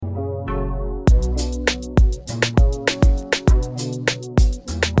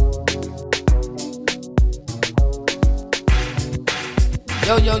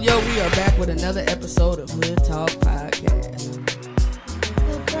Yo, we are back with another episode of Hood Talk Podcast.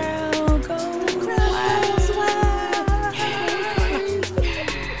 The crowd goes wild.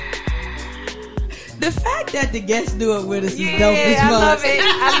 The fact that the guests do it with us is dope as fuck. I love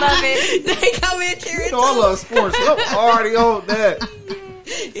it. They come in cheering. You know, I love sports. I'm already on that.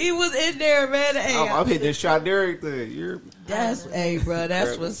 He was in there, man. Hey, I'm hitting this shot and everything. Hey, bro,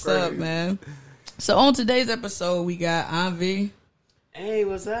 that's what's up, man. So on today's episode, we got Anvi. Hey,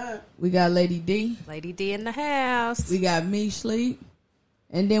 what's up? We got Lady D. Lady D in the house. We got me, Sleep.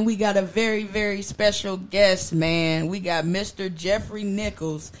 And then we got a very, very special guest, man. We got Mr. Jeffery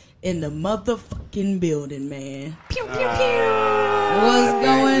Nichols in the motherfucking building, man. Pew, pew, pew. What's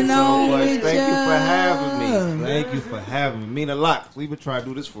going on with Thank ya? you for having me. Thank you for having me. Mean a lot. We've been trying to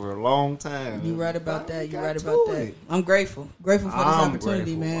do this for a long time. You right about that. You right about that. I'm grateful. Grateful for this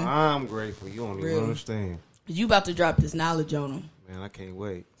opportunity, man. I'm grateful. You don't even understand. You about to drop this knowledge on them. Man, I can't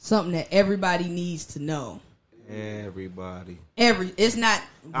wait. Something that everybody needs to know. Everybody. It's not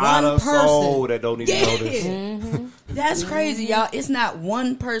Out one of person soul that don't even know this. Mm-hmm. That's crazy, y'all. It's not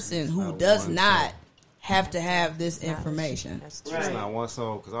one person who does not have to have this information. That's It's not one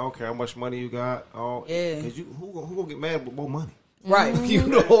soul, because I don't care how much money you got. Because who gonna get mad with more money? Right. You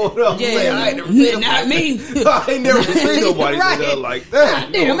know what I'm saying? I ain't never seen Not me. I ain't never seen nobody Right. say that like that.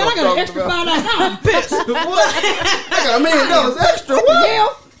 You Damn, know man, I what got I'm an extra talking about? $5 I'm pissed. What? I got $1 million extra. What?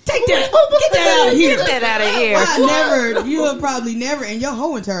 Hell, take that. Get that out of here. Get that out of here. I never. You have probably never in your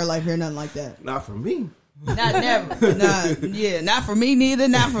whole entire life hear nothing like that. Not for me. Not never. Not for me neither.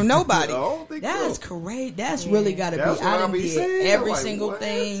 Not for nobody. I don't think That's so. great. That's really got to be. That's what I I done be did saying. every Like, single what?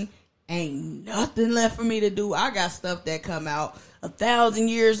 thing. Ain't nothing left for me to do. I got stuff that come out 1,000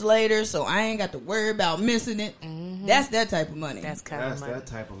 years later, so I ain't got to worry about missing it. Mm-hmm. That's that type of money. That's kind That's of money. that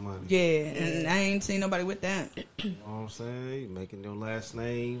type of money. Yeah, and I ain't seen nobody with that. You know what I'm saying? Making your last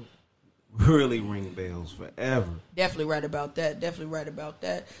name really ring bells forever. Definitely right about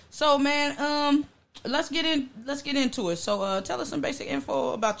that. So, man, let's get into it. So, tell us some basic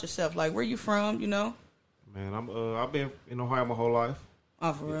info about yourself. Like, where you from? You know? Man, I've been in Ohio my whole life.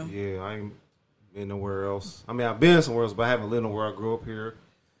 Oh, for real? Yeah, I ain't been nowhere else. I mean, I've been somewhere else, but I haven't lived nowhere. I grew up here.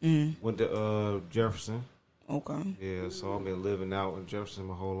 Went to Jefferson. Okay. Yeah, so I've been living out in Jefferson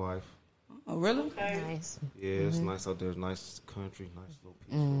my whole life. Oh, really? Nice. Yeah, it's nice out there. It's nice country, nice little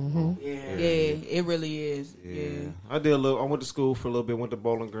peaceful. Yeah, it really is. Yeah. I did a little. I went to school for a little bit. Went to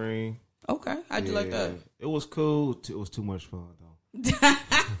Bowling Green. Okay. How'd you like that? It was cool. It was too much fun though.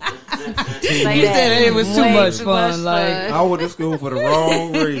 Say You that. said it was too Way much too fun. Like, I went to school for the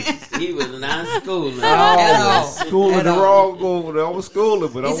wrong reason. He was not schooling. At all. Schooling At the all. wrong goal. I was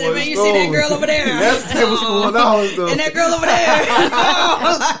schooling, but I he wasn't said, man, you schooling. see that girl over there? That's the type of school I was doing. And that girl over there.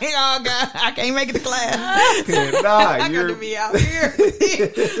 Oh, God. I can't make it to class. I got you're. to be out here.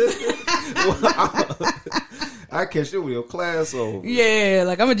 I catch you with your class over. Yeah,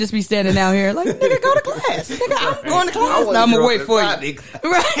 like I'm gonna just be standing out here, like nigga, go to class. Nigga, I'm going to class. No, I'm gonna wait for you. Right,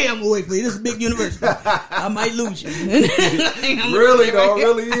 I'm gonna wait for you. This is a big university. I might lose you. Really though, it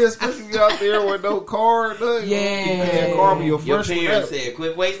really is, especially if you out there with no car or nothing. Yeah. You can't car me your Your first parents said,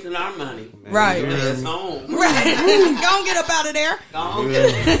 quit wasting our money. Right. Your ass home. Right. Go and get up out of there Go on,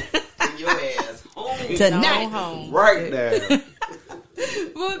 get your ass home. tonight. Home. right now.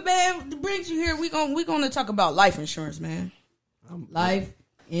 But man, to bring you here, we gonna talk about life insurance, man. Life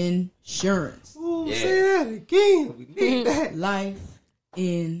insurance. Ooh, Yeah. say that again. We need that. Life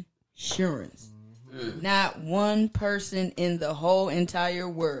insurance. Not one person in the whole entire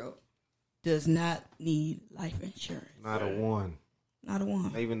world does not need life insurance. Not a one. Not a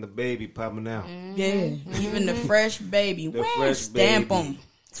one. Even the baby popping out. Yeah, even the fresh baby. The Well, fresh stamp baby. them.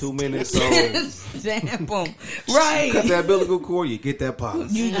 2 minutes old. Stamp them. Cut Right. that umbilical cord, you get that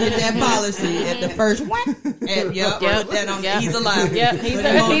policy. You get that policy at the first one. Yep. Put that on there. He's alive. Yep, he's Put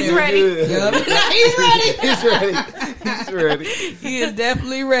him on there. ready. Good. Yep. He's ready. He's ready. He's ready. He is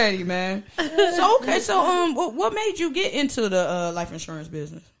definitely ready, man. So what made you get into the life insurance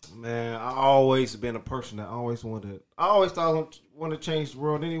business? Man, I always been a person that always wanted. I always thought I wanted to change the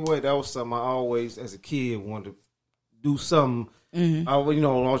world anyway. That was something I always, as a kid, wanted to do something. When I was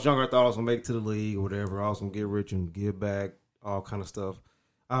younger, I thought I was gonna make it to the league or whatever. I was gonna get rich and give back, all kind of stuff.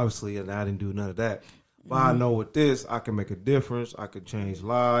 Obviously, and I didn't do none of that. But I know with this, I can make a difference. I could change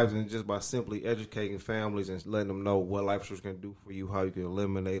lives, and just by simply educating families and letting them know what life insurance can do for you, how you can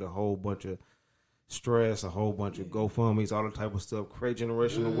eliminate a whole bunch of stress, a whole bunch of GoFundMe's, all that type of stuff, create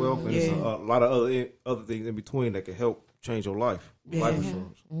generational wealth, and there's a lot of other things in between that can help change your life. Life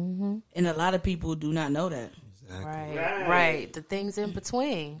insurance. And a lot of people do not know that. Exactly. Right. The things in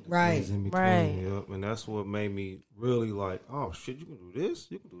between. Right. Things in between, Right. Yep. And that's what made me really like, oh shit, you can do this,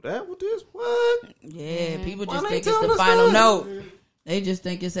 you can do that with this. What? Yeah, people Why just they think it's telling the us final that? note. They just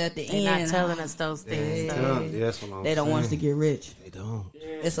think it's at the They're end. not telling us those things. Yeah. though. That's what I'm They don't want us to saying. get rich. They don't.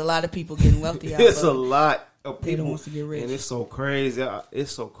 It's a lot of people getting wealthy out It's of a lot of They don't people, want us to get rich. and it's so crazy.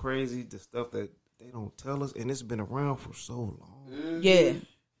 It's so crazy the stuff that they don't tell us, and it's been around for so long. Yeah.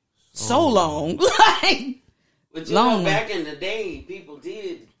 So long. Like, But you Long. know, back in the day, people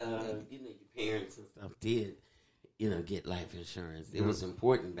did, your parents and stuff did, get life insurance. It was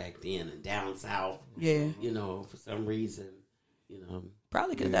important back then, and down south, yeah. for some reason,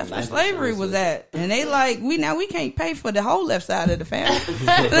 Probably because that's where Life slavery insurance was was- at. And they like, we can't pay for the whole left side of the family.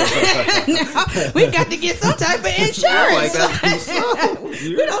 Now, we got to get some type of insurance.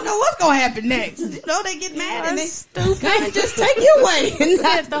 We don't know what's going to happen next. They get mad and they stupid. Just take you away.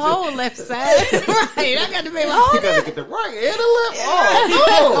 Not the whole left side. Right. I got to pay my whole You gotta get the right and the left.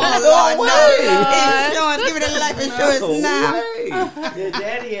 Oh Oh, no! Lord, no. Insurance, give me the life insurance now. Way. Your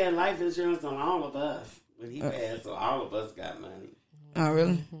daddy had life insurance on all of us when he passed, so all of us got money. Oh,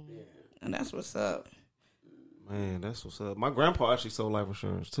 really? And that's what's up. Man, that's what's up. My grandpa actually sold life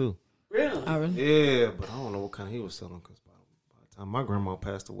insurance too. Really? Oh, really? Yeah, but I don't know what kind he was selling because by the time my grandma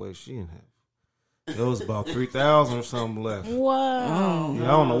passed away, she didn't have. There was about 3,000 or something left. Wow. Yeah, I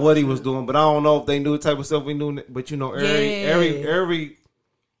don't know what he was doing, but I don't know if they knew the type of stuff we knew. But every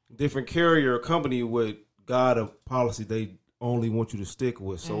different carrier or company with got a policy they only want you to stick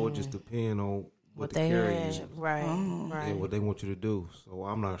with. So it just depends on what the they carrier had. is Right. Right. and what they want you to do. So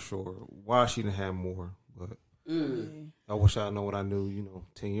I'm not sure why she didn't have more, but I wish I know what I knew,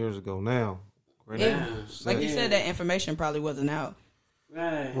 10 years ago now. Yeah. Like you Yeah. said, that information probably wasn't out.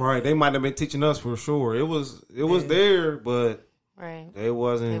 Right. Right, they might have been teaching us for sure. It was there, but Right. they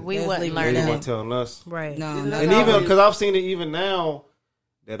wasn't. We Yes, wasn't leave it They learning. weren't telling us. Right. No, And not And at all. even because I've seen it even now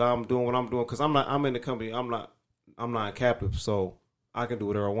that I'm doing what I'm doing because I'm in the company. I'm not captive, so I can do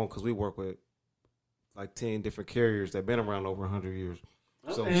whatever I want because we work with like 10 different carriers that been around over 100 years.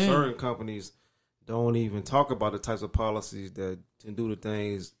 So Okay. certain companies don't even talk about the types of policies that can do the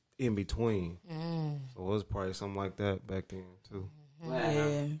things in between. So it was probably something like that back then too. Wow.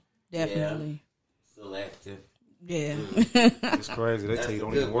 Yeah, definitely. Selective. Yeah. It's crazy. They That's tell you a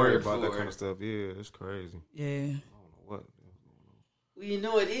don't good even worry word about that for kind it. of stuff. Yeah, it's crazy. Yeah. I don't know what.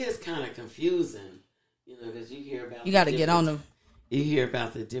 Well, it is kind of confusing, because you hear about You got to get on them. You hear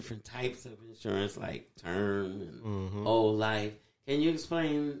about the different types of insurance, like term and whole life. Can you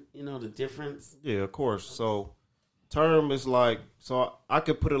explain, the difference? Yeah, of course. So term is like, so I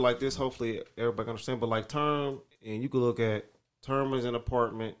could put it like this. Hopefully everybody can understand. But like term, and you could look at term as an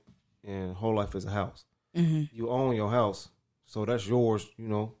apartment and whole life is a house. You own your house. So that's yours,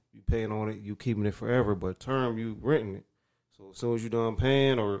 you paying on it, you keeping it forever. But term, you renting it. So as soon as you done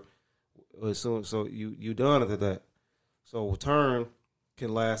paying or as soon, so you done after that. So term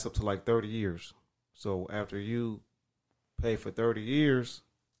can last up to like 30 years. So after you pay for 30 years,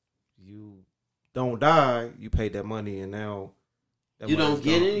 you don't die, you paid that money, and now that You don't money's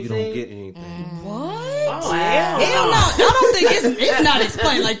get gone. anything? You don't get anything. What? Oh, Hell no. I don't think it's not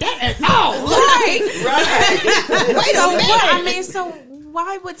explained like that at all. Like, Right. wait a minute. I mean, so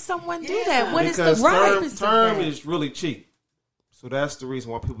why would someone do that? What is the Because purpose term of that? is really cheap. So that's the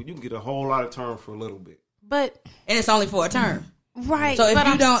reason why you can get a whole lot of term for a little bit. But And it's only for a term. right, So if but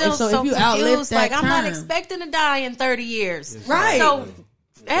you I'm don't- still so if so you outlive confused. that Like I'm not term. expecting to die in 30 years. Right. So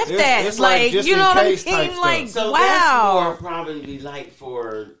F that. it's like like just you in know what I mean? case type Like stuff. So wow. that's more probably like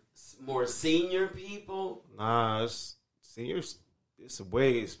for more senior people. Nah, it's seniors. It's a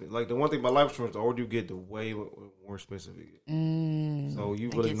way expensive. Like the one thing about life insurance, the older you get, the way more expensive it gets. So you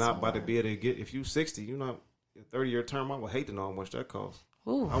really gets not about to more. be able to get. If you 60, you're not a 30-year term. I would hate to know how much that costs.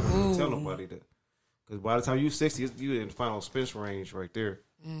 Ooh. I wouldn't even tell nobody that. Because by the time you're 60, you in the final expense range right there.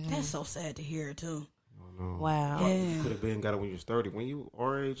 That's so sad to hear, too. Wow. Yeah. Could have been got it when you're 30. When you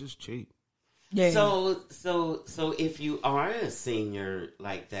our age, it's cheap. Yeah. So if you are a senior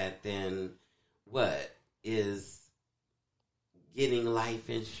like that, then what is getting life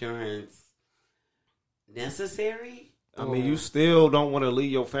insurance necessary? I mean, you still don't want to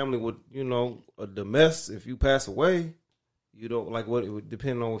leave your family with, the mess if you pass away. You don't like what it would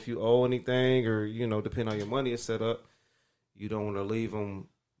depend on if you owe anything or, depend on your money is set up. You don't want to leave them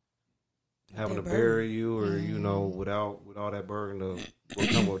having to That bury you or, without all that burden of what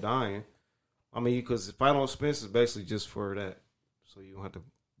come with dying. I mean, because final expense is basically just for that. So you don't have to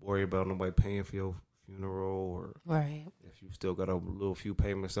worry about nobody paying for your funeral or Right. if you still got a little few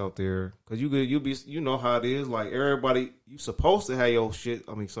payments out there. Because you'll be, you know how it is. Like, everybody, you supposed to have your shit.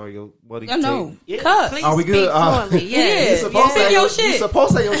 I mean, sorry, your money. I know. Yeah. Cut. Please Are we good? speak fluently. Yes. You're supposed, to have your you shit.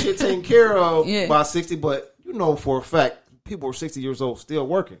 supposed to have your shit taken care of Yeah. by 60, but you know for a fact, people are 60 years old still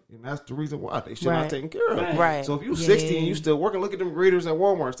working. And that's the reason why they should not Right. taken care of. Right. Right. So if you 60 and you still working, look at them greeters at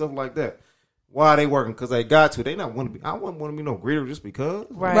Walmart and stuff like that. Why are they working? Because they got to. They not want to be. I wouldn't want to be no greeter just because.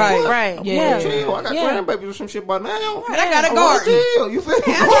 Right. Right. Right. I'm Yeah. gonna chill. I got Yeah. grandbabies or some shit by now. I got a I wanna garden. chill. You feel me?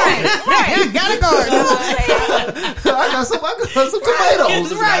 Right. I got a garden. I got some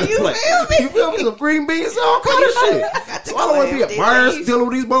tomatoes. Right, you feel me? You feel me? Some green beans, all kind of shit. So I don't want to be a Myers dealing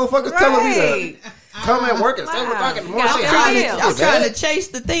with these motherfuckers telling me to come at work at 7 o'clock in the morning. Yeah. I'm trying to chase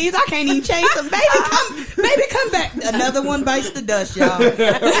the thieves. I can't even chase them. Baby, come back. Another one bites the dust, y'all.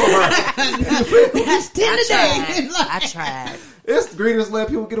 That's 10 a day. I tried. It's the greatest let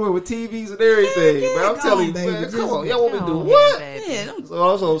people get away with TVs and everything. Yeah, but I'm go telling on, you, baby. man, come Just on. Y'all want me to do Go what? ahead, baby. Yeah, don't- So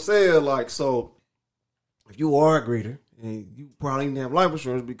that's what I'm saying. Like, so if you are a greeter, and you probably didn't have life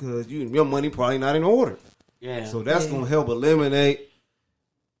insurance because your money probably not in order. Yeah. So that's gonna help eliminate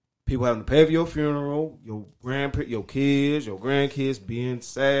people having to pay for your funeral, your kids, your grandkids being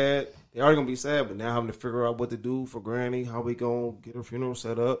sad. They already gonna be sad, but now having to figure out what to do for Granny, how we gonna get her funeral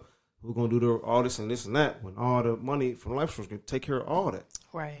set up, who's gonna do all this and this and that. When all the money from life insurance can take care of all that.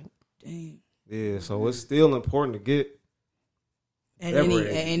 Right. Dang. Yeah, so it's still important to get. At every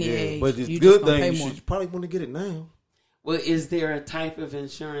any age. But it's you good just gonna thing pay you more. should probably want to get it now. Well, is there a type of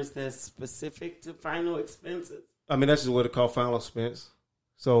insurance that's specific to final expenses? I mean, that's just what it's called, final expense.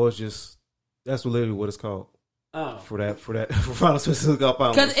 So it's just that's literally what it's called. Oh, For final expenses, it's called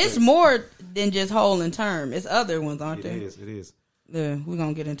final Because expense. it's more than just whole and term. It's other ones, aren't there? It is. Yeah, we're going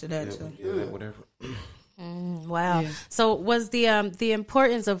to get into that, Yeah, too. yeah, whatever. Wow. Yeah. So was the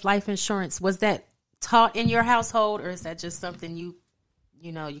importance of life insurance, was that taught in your household, or is that just something you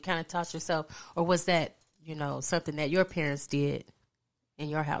kind of taught yourself, or was that, something that your parents did in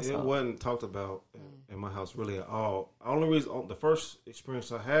your It household? wasn't talked about in my house really at all. Only reason, the first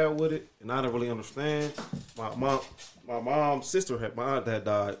experience I had with it, and I didn't really understand. My mom's sister my aunt had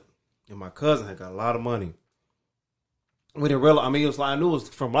died, and my cousin had got a lot of money. We didn't realize. I mean, it was like I knew it was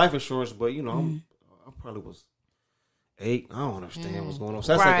from life insurance, but I probably was 8. I don't understand what's going on.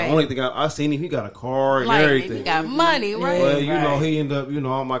 So that's like Right. the only thing I seen him. He got a car and Like, everything. he got money, right? But you know, Right. he ended up.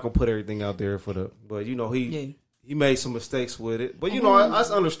 I'm not gonna put everything out there for the. But he made some mistakes with it. But that's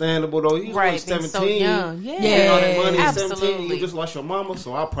understandable though. He was Right, only being 17. so young. Yeah. Getting all that money at 17. Absolutely. You just lost your mama.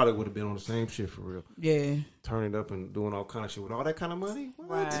 So I probably would have been on the same shit for real. Yeah. Turning up and doing all kind of shit with all that kind of money. What?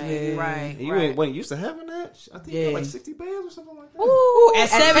 Right, Yeah. right, And you right. wasn't used to having that. I think you got like 60 bands or something like that. Ooh, At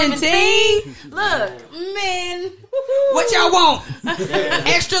 17? Look, man. What y'all want?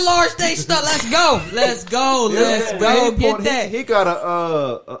 Extra large day stuff. Let's go. Let's go. Let's Yeah, go. he Get bought- that. He got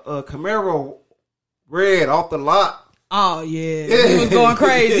a Camaro red off the lot. Oh, yeah. He was going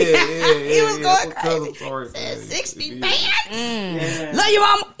crazy. He was going Because I'm crazy. sorry, Said man. 60 bands. yeah. Love you,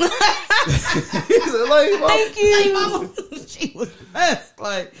 mama. He said, like, Thank you. Mama. She was best.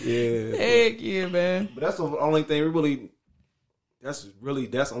 Like, yeah. heck yeah, man. But that's the only thing we really. That's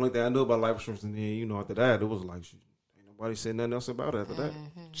the only thing I knew about life insurance. And then after that, it was like ain't nobody said nothing else about it after that.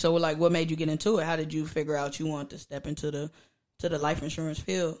 So, like, what made you get into it? How did you figure out you wanted to step into the life insurance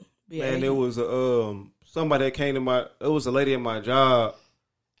field? Man, there was somebody that came to it was a lady at my job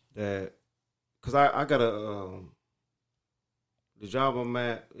that, cause I got the job I'm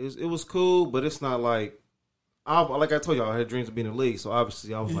at. It was cool, but it's not like like I told y'all, I had dreams of being in the league. So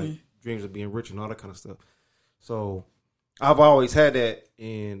obviously I was like dreams of being rich and all that kind of stuff. So I've always had that,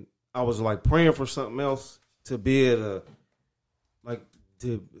 and I was like praying for something else to be able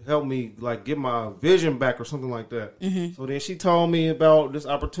to help me like get my vision back or something like that. So then she told me about this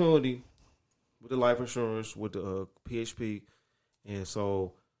opportunity with the life insurance with the PHP, and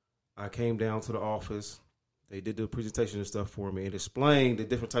so I came down to the office. They did the presentation and stuff for me and explained the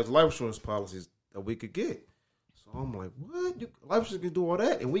different types of life insurance policies that we could get. So I'm like, what? Life insurance can do all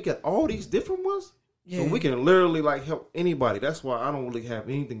that, and we got all these different ones. So we can literally like help anybody. That's why I don't really have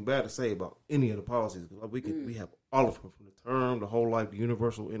anything bad to say about any of the policies. Like we have all of them, from the term, the whole life, the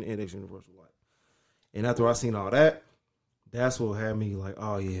universal and index universal life. And after I seen all that, that's what had me like,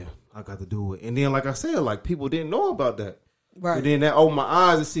 oh yeah, I got to do it. And then like I said, like people didn't know about that. Right. And then that opened my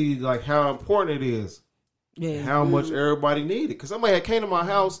eyes to see like how important it is. Yeah. How much everybody needed. Because somebody had came to my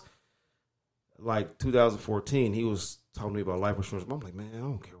house like 2014. He was talking to me about life insurance. But I'm like, man, I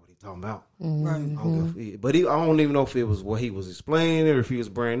don't care what he talking about? Right. I don't even know if it was what he was explaining or if he was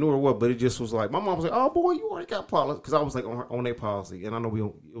brand new or what. But it just was like my mom was like, "Oh boy, you already got policy," because I was like on their policy, and I know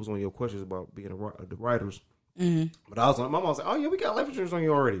it was one of your questions about being the writers. But I was like, my mom was like, "Oh yeah, we got life insurance on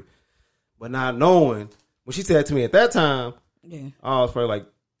you already," but not knowing when she said that to me at that time, I was probably like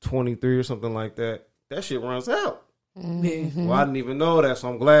 23 or something like that. That shit runs out. Well, I didn't even know that, so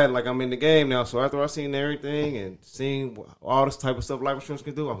I'm glad like I'm in the game now. So after I seen everything and seeing all this type of stuff life insurance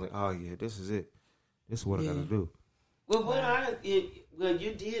can do, I'm like, oh yeah, this is it. This is what I gotta do. Well,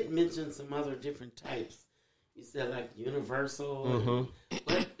 you did mention some other different types. You said like universal.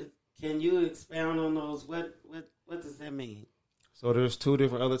 What can you expound on those? What does that mean? So there's two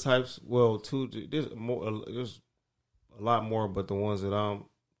different other types. Well, there's more. There's a lot more, but the ones that I'm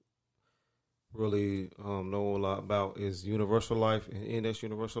really know a lot about is universal life and index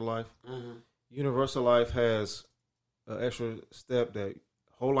universal life. Universal life has an extra step that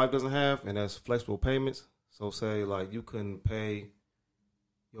whole life doesn't have, and that's flexible payments. So say like you couldn't pay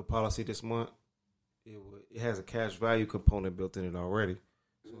your policy this month, it has a cash value component built in it already.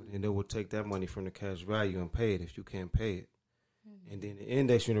 So then they will take that money from the cash value and pay it if you can't pay it. And then the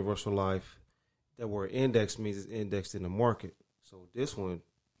index universal life, that word index means it's indexed in the market. So this one,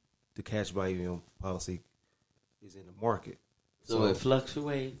 the cash value policy is in the market, so it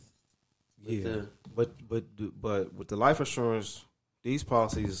fluctuates. But with the life insurance, these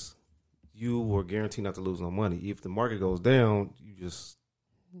policies, you are guaranteed not to lose no money. If the market goes down, you just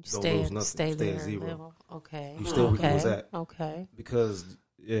don't lose nothing. Stay there at zero. Level. Okay, you still where you was at. Okay, because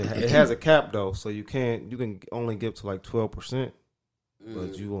it has a cap though, so you can only get to like 12%,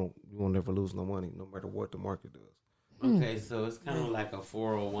 but you won't never lose no money, no matter what the market does. Okay, so it's kind of like a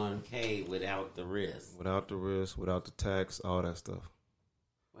 401k without the risk. Without the risk, without the tax, all that stuff.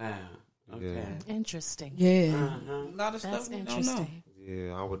 Wow. Okay. Yeah. Interesting. Yeah. A lot of That's stuff interesting.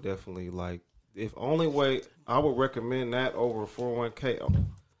 Yeah, I would definitely if only way, I would recommend that over a 401k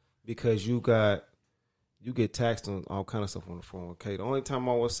because you get taxed on all kind of stuff on the 401k. The only time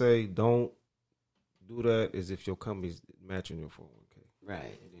I would say don't do that is if your company's matching your 401k.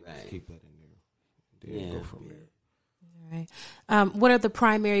 Right. Just keep that in there. Then go from there. Right. What are the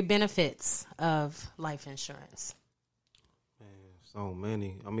primary benefits of life insurance? Man, so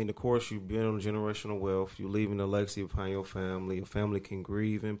many. I mean, of course, you build generational wealth. You're leaving a legacy behind your family. Your family can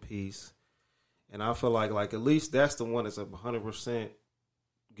grieve in peace. And I feel like at least that's the one that's 100%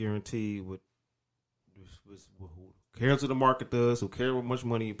 guaranteed with who cares what the market does, who cares what much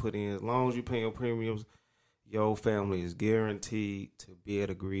money you put in. As long as you pay your premiums, your family is guaranteed to be able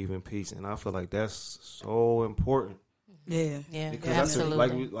to grieve in peace. And I feel like that's so important. Yeah, because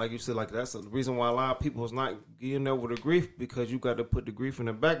absolutely. Like you said, like that's the reason why a lot of people is not getting over the grief, because you got to put the grief in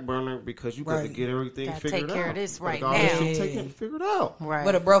the back burner because you got to get everything figured out. Take care of this right now. Take it figured out. Right.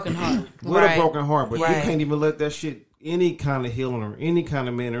 With a broken heart. A broken heart, but you can't even let that shit any kind of healing or any kind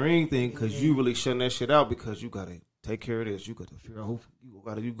of man or anything because you really shutting that shit out because you got to take care of this. You got to figure out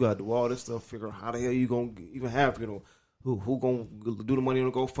you got to do all this stuff. Figure out how the hell you gonna even have who gonna do the money on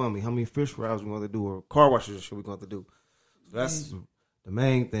the GoFundMe? How many fish fries we gonna do or car washes and shit we gonna have to do? That's the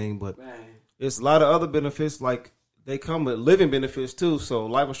main thing, but it's a lot of other benefits. Like they come with living benefits too. So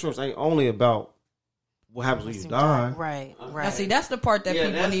life insurance ain't only about what happens when you die. Right. Now, see, that's the part that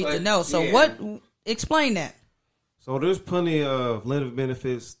people need to know. So explain that. So there's plenty of living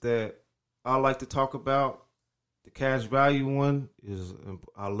benefits that I like to talk about. The cash value one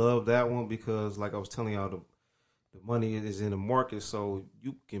I love that one because, like I was telling y'all, the money is in the market, so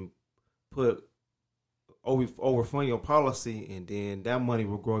you can put overfund your policy, and then that money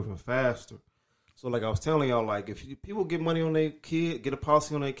will grow even faster. So like I was telling y'all, like if people get money on their kid, get a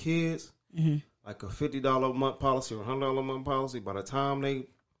policy on their kids, like a $50 a month policy or $100 a month policy, by the time they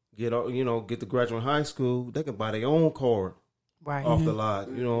get to graduate high school, they can buy their own car off the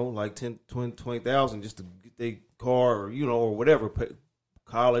lot, like 10, 20, 20,000 just to get their car or, or whatever, pay,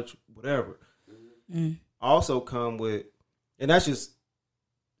 college, whatever. Also come with, and that's just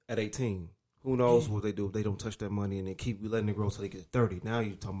at 18. Who knows what they do if they don't touch that money and they keep letting it grow till they get 30. Now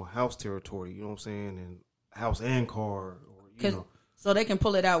you're talking about house territory, you know what I'm saying? And house and car. So they can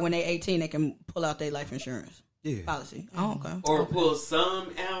pull it out when they're 18. They can pull out their life insurance policy. Oh, okay. Or pull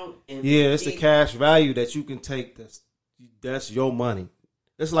some out. And it's the cash value that you can take. That's your money.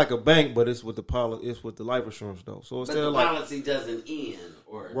 It's like a bank, but it's with the life insurance though. So instead of policy doesn't end,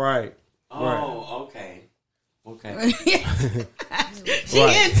 or right. Oh, okay. She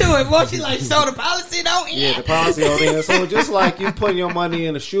into it. Well, she like, so the policy don't end. Yeah, the policy don't end. So just like you putting your money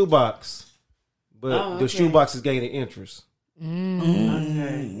in a shoebox, but the shoebox is gaining interest.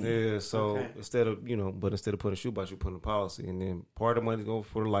 Yeah, so instead of putting a shoebox, you put in a policy, and then part of the money goes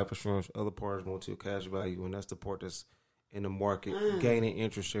for the life insurance, other part is going to your cash value, and that's the part that's in the market gaining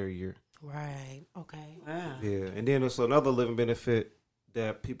interest every year. Right. Okay. Wow. Yeah, and then there's another living benefit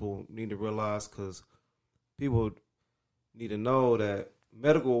that people need to realize, because people need to know that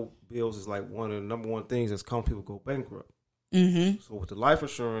medical bills is like one of the number one things that's causing people to go bankrupt. Mm-hmm. So with the life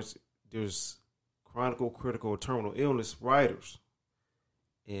insurance, there's chronic, critical, or terminal illness riders.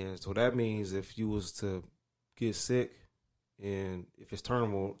 And so that means if you was to get sick, and if it's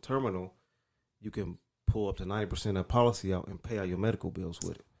terminal, you can pull up to 90% of the policy out and pay out your medical bills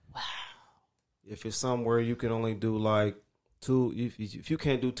with it. Wow. If it's somewhere you can only do like two, if you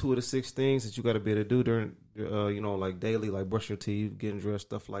can't do 2 of the 6 things that you got to be able to do during, like daily, like brush your teeth, getting dressed,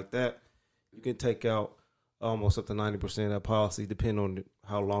 stuff like that, you can take out almost up to 90% of that policy, depending on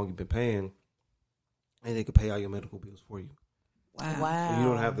how long you've been paying, and they can pay out your medical bills for you. Wow. So you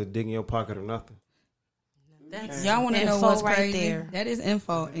don't have to dig in your pocket or nothing. That's y'all want to know info what's right crazy? there. That is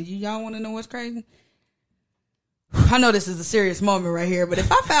info. And y'all want to know what's crazy? I know this is a serious moment right here, but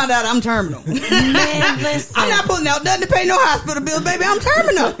if I found out I'm terminal, Man, listen. I'm not pulling out nothing to pay no hospital bills, baby. I'm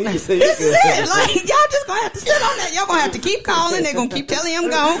terminal. This is it. Like, y'all just gonna have to sit on that. Y'all gonna have to keep calling. They're gonna keep telling you I'm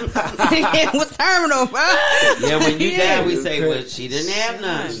gone. It was terminal, bro. Yeah, when you die, we say, well, she didn't have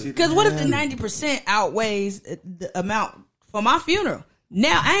none. Because what if the 90% outweighs the amount for my funeral?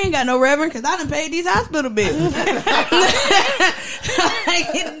 Now I ain't got no reverend because I done paid these hospital bills.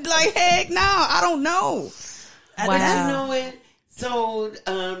 like heck no, I don't know. Wow. You know it. So,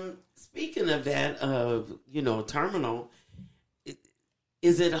 speaking of that, terminal,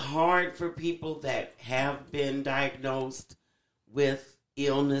 is it hard for people that have been diagnosed with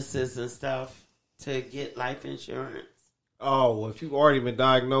illnesses and stuff to get life insurance? Oh, well, if you've already been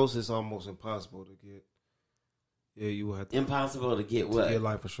diagnosed, it's almost impossible to get. Yeah, you will have to. Impossible to get what? To get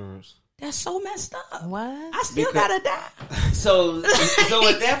life insurance. That's so messed up. What? I still gotta die. So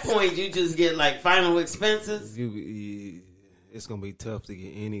at that point, you just get like final expenses. It's gonna be tough to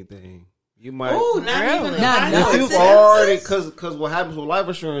get anything. You might. Oh, not Really? even. Not If you've already, because what happens with life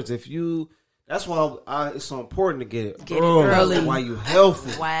insurance, that's why it's so important to get it early while you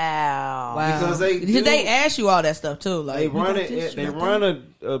healthy. Wow. Because they ask you all that stuff too. Like they run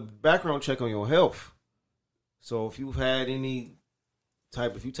a background check on your health. So if you've had any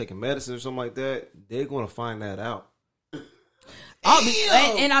type, if you taking medicine or something like that, they're going to find that out.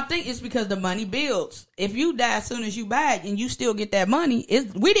 And I think it's because the money builds. If you die as soon as you buy it and you still get that money,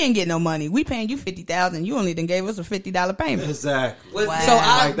 we didn't get no money. We paying you $50,000. You only done gave us a $50 payment. Exactly. Wow. So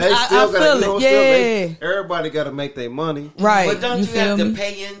I feel it. Everybody got to make their money, right? But don't you have to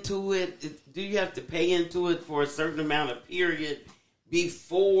pay into it? Do you have to pay into it for a certain amount of period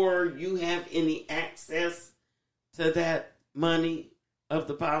before you have any access to that money of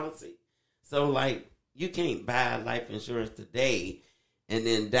the policy? So, like, you can't buy life insurance today and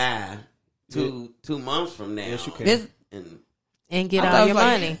then die two months from now. Yes, you can. And get all your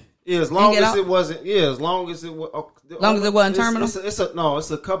money. Yeah, as long as it wasn't. Yeah, as long as it was. Long as it wasn't terminal.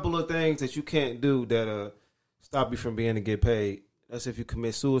 It's a couple of things that you can't do that stop you from being able to get paid. That's if you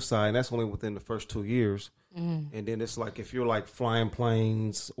commit suicide, and that's only within the first 2 years. Mm-hmm. And then it's like if you're like flying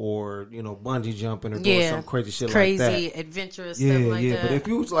planes or bungee jumping or doing some crazy shit like that, crazy adventurous stuff like that. Yeah. But if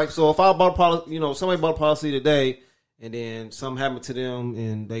you was like, so if I bought a policy, somebody bought a policy today, and then something happened to them,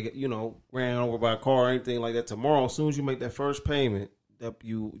 and they get ran over by a car or anything like that tomorrow, as soon as you make that first payment, that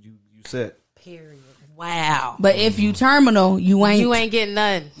you set. Period. Wow. But if you terminal, you ain't getting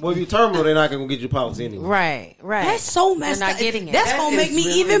nothing. Well, if you terminal, they're not gonna get your policy anyway. Right. That's so messed up. They're not getting it. That's gonna make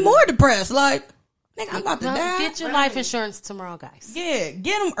me even more depressed. Like, nigga, I'm about to die. Get your life insurance tomorrow, guys. Yeah,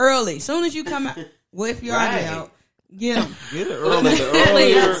 get them early. Soon as you come out, well, if you're already out, get them. Get it early.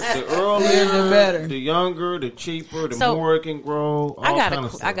 The earlier, the better. The younger, the cheaper, the more it can grow.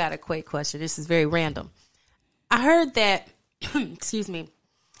 I got a quick question. This is very random. I heard that, excuse me,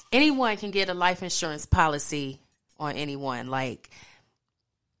 anyone can get a life insurance policy on anyone. Like,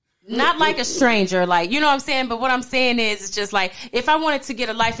 not like a stranger, like, you know what I'm saying? But what I'm saying is, it's just like, if I wanted to get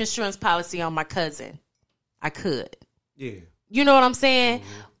a life insurance policy on my cousin, I could. Yeah. You know what I'm saying?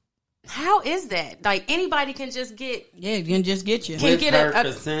 Mm-hmm. How is that? Like, anybody can just get... Yeah, you can just get you. Can get her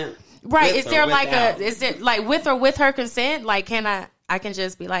consent. Right. Is there like is it like with or with her consent? Like, I can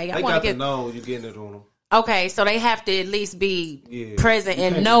just be like, I want to get... They got to know you're getting it on them. Okay, so they have to at least be present You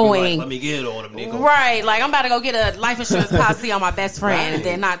and can't just be knowing. like, let me get it on them, nigga. Right, like I'm about to go get a life insurance policy on my best friend and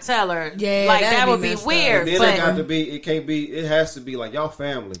then not tell her. Yeah, like that'd that be would be messed up. weird. And then But it got to be. It can't be. It has to be like y'all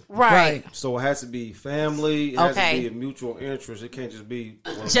family. right. So it has to be family. It has Okay. to be a mutual interest. It can't just be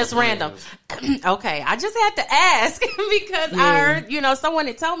Just random. Okay, I just had to ask because I heard, someone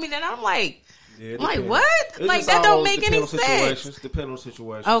had told me that. I'm like, Yeah, like depends. what? It Like just that don't all make depend any on sense. situations. Depend on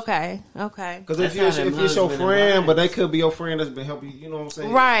situations. Okay. Because That's if how it's them your husband and friend, wife. but they could be your friend that's been helping you. You know what I'm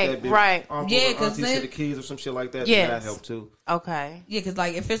saying? Right, That be right. Uncle Yeah, or 'cause auntie they- to the kids or some shit like that. Yes. That help too. Okay. Yeah, because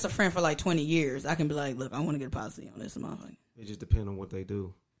like if it's a friend for like 20 years, I can be like, look, I want to get a policy on this motherfucker. It just depends on what they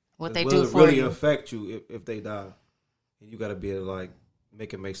do. What they Will do it for really you. affect you if they die? And you got to be able to like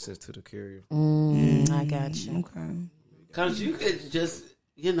make it make sense to the carrier. I got you. Okay. Because you could just,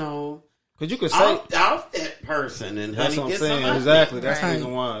 Because you could say opt that person and that's honey, what I'm get saying. somebody. Exactly. That's Right. the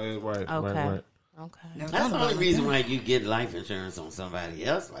reason why. Right. Okay. Right. Okay. Never That's thought the about only it reason like why you get life insurance on somebody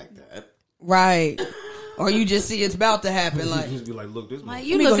else like that. that. Right. Or you just see it's about to happen. Like, You just be like, look, this. Like, Like,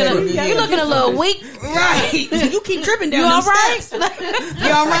 you Let me go looking ahead a, and do you that. looking a little weak. right. You keep tripping down You them all right? steps.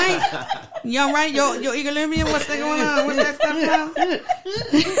 You all right? You all right? Your equilibrium? What's that going on? What's that stuff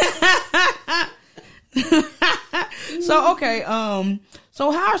now? So, okay.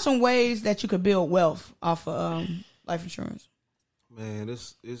 So how are some ways that you could build wealth off of life insurance? man,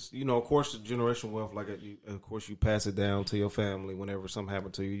 it's of course the generational wealth. Like, of course, you pass it down to your family whenever something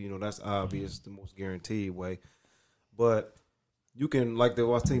happens to you. You know, that's obvious, the most guaranteed way. But you can, like I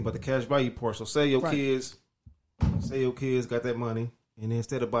was telling you about the cash value part. So say your kids got that money, and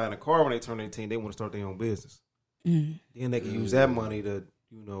instead of buying a car when they turn 18, they want to start their own business. Then they can use that money to,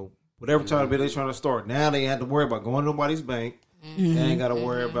 whatever time they're trying to start. Now they have to worry about going to nobody's bank. They ain't got to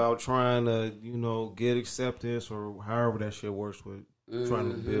worry about trying to, get acceptance or however that shit works with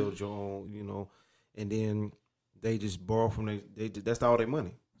trying to build your own, and then they just borrow from that's all their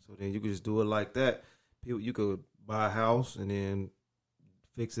money. So then you could just do it like that. You could buy a house and then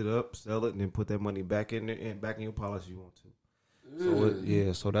fix it up, sell it, and then put that money back in there and back in your policy you want to.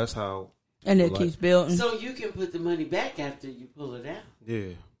 So so that's how. And it keeps building. So you can put the money back after you pull it out.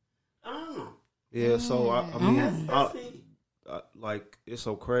 Yeah. Oh. Yeah. So I mean, That's neat. like it's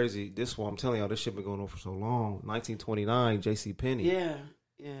so crazy. This is why I'm telling y'all, this shit been going on for so long. 1929, J.C. Penney. Yeah.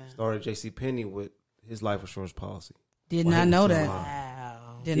 Started J.C. Penney with his life insurance policy. Did not know that. Wow.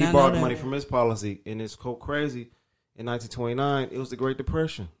 Did He not borrowed know that. money from his policy, and it's so crazy. In 1929, it was the Great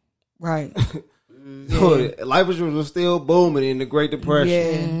Depression. Right. So life insurance was still booming in the Great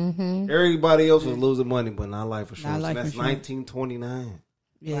Depression. Yeah. Everybody else was losing money, but not life insurance. life And that's insurance. 1929.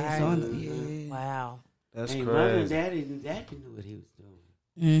 Yeah. So, yeah. Wow. That's Hey, Mom and crazy. Daddy knew what he was doing.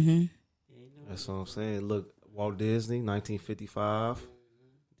 Mm-hmm. That's what I'm saying. Look, Walt Disney, 1955.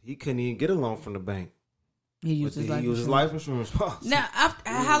 He couldn't even get a loan from the bank. He used his life insurance. life insurance policy. Now,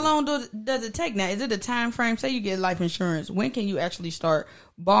 how long does it take? Now, is it a time frame? Say you get life insurance. When can you actually start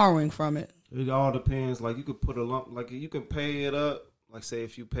borrowing from it? It all depends. Like, you could put a lump, like you can pay it up. Like, say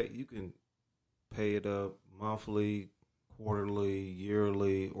if you can pay it up monthly, quarterly,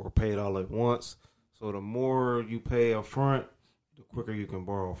 yearly, or pay it all at once. So the more you pay up front, the quicker you can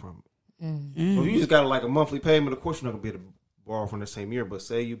borrow from it. So if you just got like a monthly payment, of course you're not gonna be able to borrow from the same year. But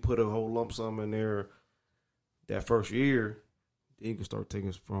say you put a whole lump sum in there that first year, then you can start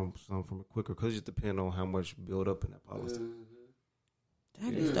taking some from it quicker because it just depends on how much build up in that policy.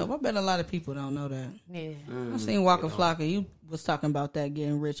 That is dope. I bet a lot of people don't know that. Yeah. I seen Waka Flocka. You was talking about that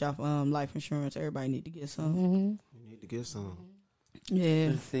getting rich off life insurance. Everybody need to get some. You need to get some. Yeah.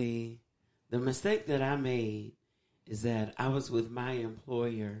 Let's see. The mistake that I made is that I was with my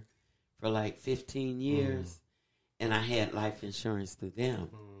employer for like 15 years, and I had life insurance through them.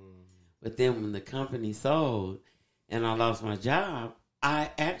 But then when the company sold and I lost my job, I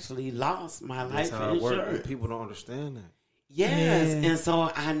actually lost my That's life how it works. insurance. People don't understand that. Yes, Yeah. and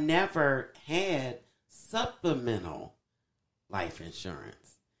so I never had supplemental life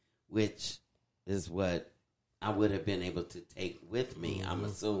insurance, which is what I would have been able to take with me, I'm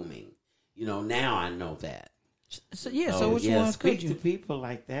assuming. Now I know that. So which ones speak could you? to people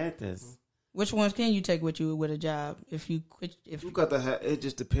like that. Which ones can you take with you with a job if you quit? If You got to it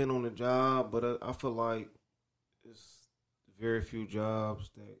just depends on the job, but I feel like it's very few jobs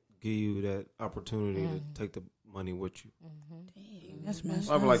that give you that opportunity to take the money with you. Dang, that's messed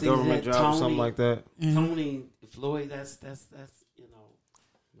Probably up. like See, government that job or Tony- something like that. Tony Floyd, that's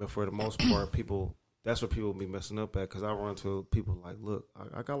But for the most part, that's what people be messing up at. Because I run to people like, look,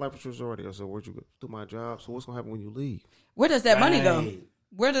 I got life insurance already. I said, where'd you go? Do my job. So what's gonna happen when you leave? Where does that money go? Right.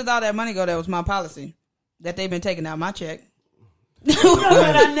 Where does all that money go? That was my policy that they've been taking out my check. But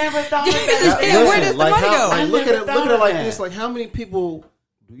I never thought of that. Where does the money go? Like, look at it like that. this. Like, how many people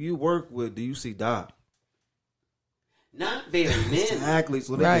do you work with? Do you see die? Not very many. Exactly.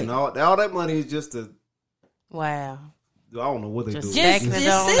 So they Right. getting all that money is just to. Wow. I don't know what they do. Just Stacking it sitting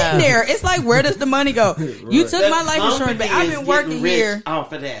on up. there. It's like, where does the money go? You took The my life insurance, but company I've is been working getting rich here.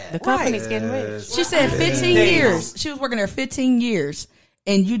 off of that. The company's getting rich. She said 15 Damn. years. She was working there 15 years,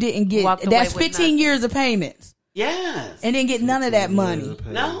 and you didn't get. Walked away That's with 15 nothing. years of payments, Yes. and didn't get none of that money.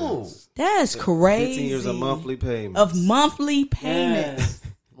 No. That's crazy. 15 years of monthly payments. Of monthly payments. Yes.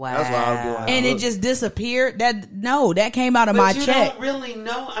 Wow. That's why I'm doing. And it just disappeared. That came out of my But you check. don't really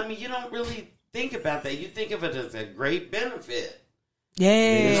know. I mean, you don't really think about that. You think of it as a great benefit.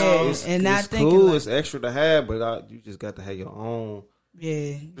 Yeah, It's and not it's thinking cool. like, It's extra to have, but you just got to have your own.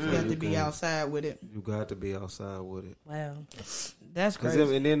 yeah, you have to be outside with it. You got to be outside with it. Wow. That's 'Cause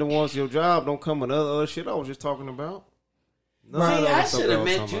crazy. and then the ones your job don't come with other shit I was just talking about. None of See, that I stuff should I have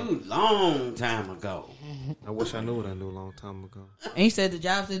was met talking you long time ago. about. I wish I knew what I knew a long time ago. And he said the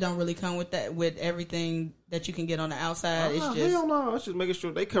jobs that don't really come with that, with everything that you can get on the outside. It's just Hell no. It's just making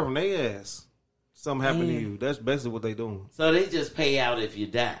sure they covering their ass. Something happened to you. That's basically what they doing. So they just pay out if you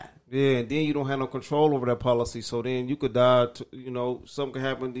die. Yeah, and then you don't have no control over that policy. So then you could die. Something could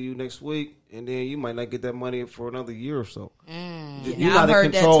happen to you next week, and then you might not get that money for another year or so. You're Yeah, not I've in heard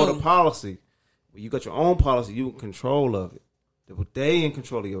that control of too. the policy. When you got your own policy, you in control of it. They in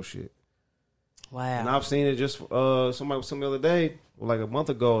control of your shit. Wow. And I've seen it just somebody was telling me the other day, like a month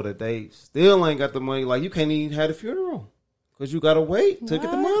ago, that they still ain't got the money. Like, you can't even have the funeral because you got to wait to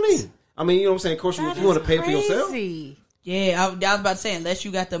get the money. I mean, you know what I'm saying? Of course, if you want to pay for yourself. Crazy. yeah. I was about to say, unless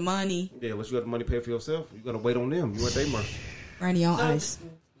you got the money, Yeah, unless you got the money to pay for yourself, you got to wait on them. You at their mercy. Randy on So, ice.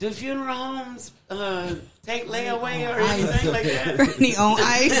 do funeral homes take layaway or anything like that? Granny on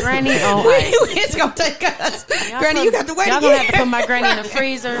ice. Granny on ice. It's gonna take us. Granny, you got to wait. Y'all a gonna year. have to put my granny in the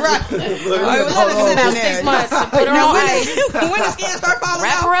freezer. Right. All right, well, let us sit down there. 6 months and put her Now, on when ice. when the skin start falling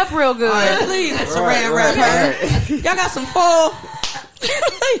Wrap out, her up real good. all right, please, saran wrap her. Y'all got some foil.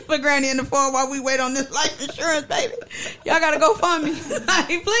 Put Granny in the foil while we wait on this life insurance, baby. Y'all gotta go fund me.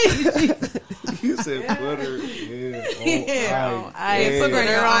 Like, please. You said butter. Yeah. On ice. Yeah, put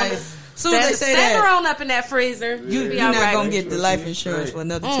Granny on ice. Soon as they say Stand her that, on up in that freezer. you're be not all right. gonna get the life insurance for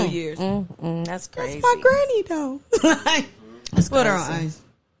another 2 years. That's crazy. My Granny though. Like, That's put her on crazy. ice.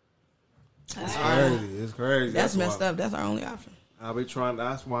 It's crazy. It's crazy. That's why messed up. That's our only option. I'll be trying.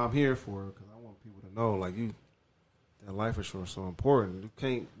 That's why I'm here for it, because I want people to know, like, that life insurance is so important. You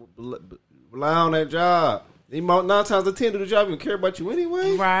can't rely on that job. Even 9 times out of 10, do the job even care about you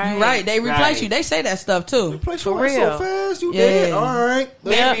anyway? Right. Right. They replace Right. you. They say that stuff too. Replace For your ass real. so fast. You Yeah. dead. All right.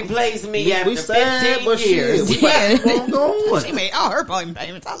 They replaced me after We sad, 15 but years. shit, we Yeah. got to keep on going. She made all her payment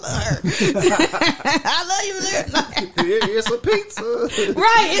payments. I love her. I love you, Lyra. It's a pizza.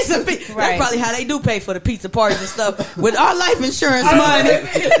 Right, it's a fee. Right. That's probably how they do pay for the pizza parties and stuff with our life insurance money.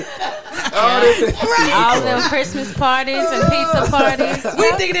 Right. All them Christmas parties and pizza parties.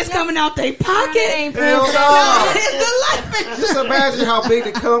 We think it's coming out their pocket. Ain't Hell paying no. It's the life insurance. Just imagine how big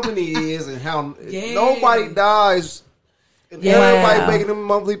the company is and how Yeah. nobody dies. And Yeah. everybody making them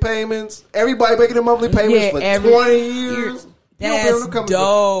monthly payments. Everybody making them monthly payments Yeah, for every 20 years. That's For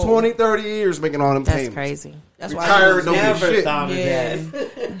dope. 20, 30 years making all them That's payments. crazy. That's why Retired, don't get Never shit. thought of Yeah.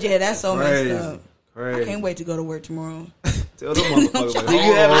 that. Yeah, that's so Crazy. messed up. I can't wait to go to work tomorrow. Tell them motherfuckers. Like, Do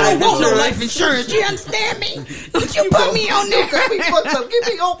you have I life don't want no insurance? life insurance. You understand me? Don't you put me on there. Got me fucked up. Get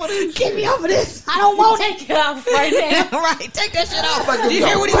me off of this. Get me over this. I don't want it. Take it off right now. Right, take that shit off. Like Did you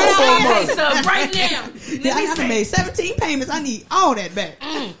hear what he Put was it on saying? Pay some right now. Yeah, I done made 17 payments. I need all that back.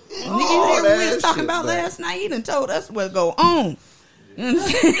 Nigga, you All hear what we that was talking shit about back. last night? He done told us what go on.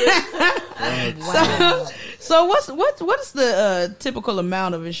 So what's the typical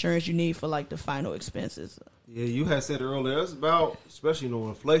amount of insurance you need for like the final expenses? Yeah, you had said earlier, it's about, especially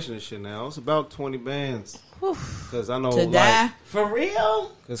inflation and shit now, it's about 20 bands. Because I know, To die? For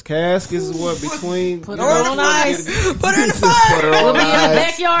real? because caskets is what, between... Put you her know, on ice. Put her in the fire. Put her on We'll be in the ice.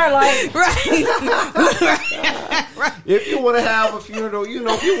 backyard like. Right. If you want to have a funeral,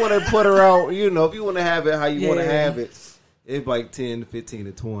 if you want to put her out, if you want to have it how you want to Yeah. have it, it's like 10 to 15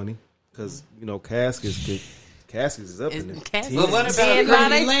 to 20. Because, caskets is up in there. Caskets. 10. But what about Stand by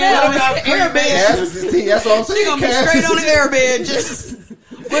Land themselves. on the airbed. Caskets is 10. That's what I'm She saying. gonna be straight on the airbed. Just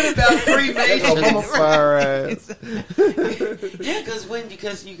What about cremation? I'm a fire ass. Yeah,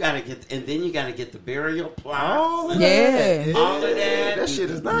 because you gotta get, and then you gotta get the burial plot. All of Yeah. that. All of that. That shit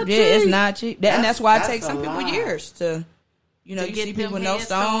is not yeah, cheap. it's not cheap. And that's why it That's takes some a people lot. years to, you To you get see people them with no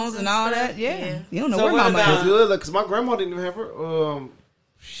headstones stones and all and that. stuff. Yeah. Yeah. You don't know So where what my about- money is. Because my grandma didn't even have her.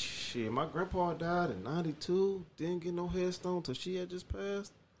 shit, my grandpa died in 92. Didn't get no headstone till she had just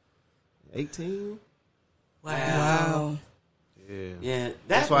passed 18. Wow. Yeah,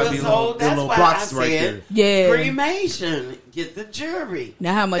 that's why I be so. That's little why I blocks right said there. Yeah. cremation. Get the jury.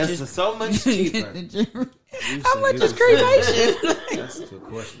 Now how much That's is so much cheaper. How much is cremation? That's a good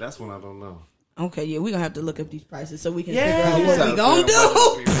question. That's one I don't know. Okay, yeah, we're gonna have to look up these prices so we can Yeah. figure out what we gonna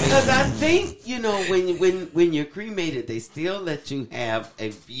do. Because I think when you're cremated, they still let you have a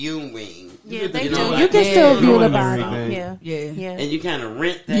viewing. Yeah, they You do. know, You like- can still view the and body. everything. Yeah. Yeah. Yeah. and you kind of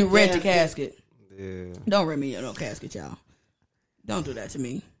rent that. You rent the casket. casket. Yeah. Don't rent me no casket, y'all. Don't do that to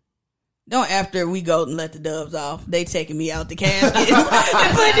me. Don't after we go and let the doves off, they taking me out the casket and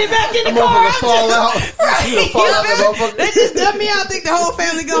putting it back in the car. Motherfucker fall out. Right. You fall out the motherfucker. They just dump me out. Think the whole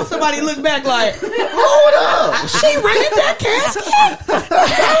family go. Somebody look back like, hold up, she rented that casket.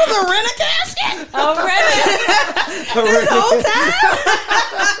 That was a rent a casket. Oh, This whole time.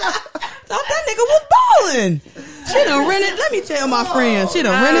 Thought that nigga was balling. She done rented. Let me tell my friend, she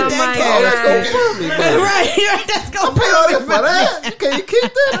done rented that casket. Right, that's gonna Pay all that for that. Can you keep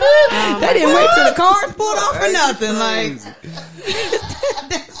that, man? They didn't wait till the cars pulled off for nothing. Like,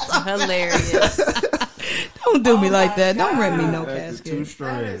 that's so hilarious. don't do me like that. Don't rent me no That's too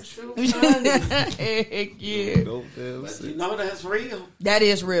casket. strange. Heck yeah. Dope damn But shit. you know that's real. That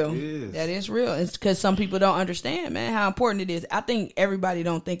is real. Yes. That is real. It's because some people don't understand, man, how important it is. I think everybody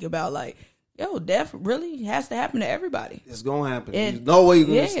don't think about like, yo, death really has to happen to everybody. It's gonna happen. It- There's no way you're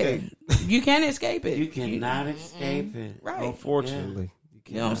gonna Yeah, escape. you can't escape it. You cannot escape it. Right. Unfortunately.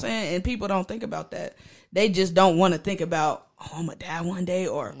 You know what I'm saying? And people don't think about that. They just don't want to think about, oh, I'm going to die one day,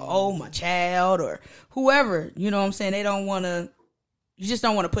 or, oh, my child, or whoever. You know what I'm saying? They don't want to, you just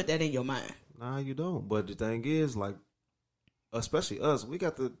don't want to put that in your mind. Nah, you don't. But the thing is, like, especially us, we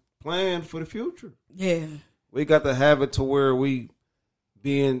got to plan for the future. Yeah. We got to have it to where we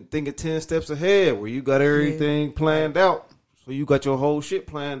thinking 10 steps ahead, where you got everything planned out. So you got your whole shit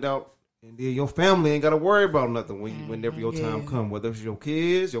planned out. And then your family ain't got to worry about nothing whenever your time come, whether it's your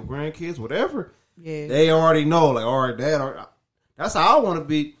kids, your grandkids, whatever. Yeah. They already know, like, all right, Dad, that's how I want to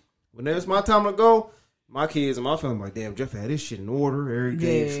be. When it's my time to go, my kids and my family like, damn, Jeff had his shit in order,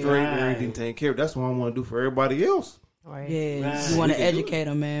 everything straight, everything taken care of. That's what I want to do for everybody else. Right. Yeah, Right. you want to We can do educate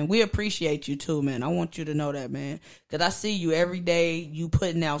them, man. We appreciate you too, man. I want you to know that, man, because I see you every day. You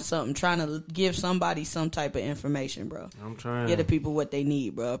putting out something, trying to give somebody some type of information, bro. I'm trying. Give the people what they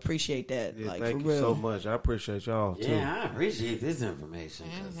need, bro. Appreciate that, Yeah, like thank for you real. so much. I appreciate y'all, too. Yeah, I appreciate this information.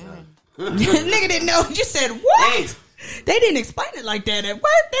 Nigga didn't know. You said what? Hey. They didn't explain it like that at work.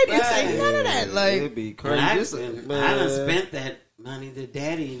 They didn't say none of that. Like, It'd be crazy. I This- done man. spent that money that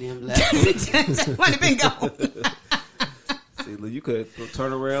Daddy and them left. money been gone. See, look, you could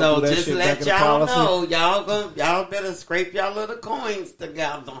turn around. So throw that just shit let back in the y'all policy. know, y'all better scrape y'all little coins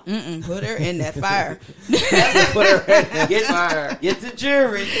together. Put her in that fire. Get the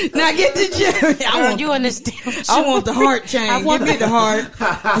jury. Now get the jury. I Girl, want, you understand? I want the heart chain. I want Give me the heart. She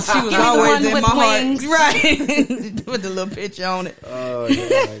was Give me the always one in with my wings. heart. Right. Put the little picture on it. Oh,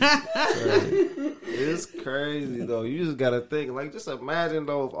 yeah. It's crazy, though. You just got to think. Like, just imagine,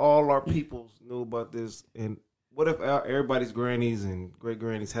 though, if all our peoples knew about this. And what if everybody's grannies and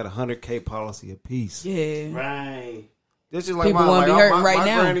great-grannies had a 100K policy apiece? Yeah. Right. This is like People my, wanna like, be hurting my, right my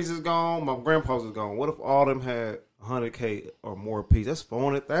now. grannies is gone. My grandpa's is gone. What if all them had 100K or more apiece? That's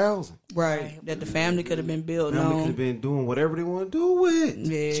 400,000. Right. That the family could have been built Family could on. have been doing whatever they want to do with.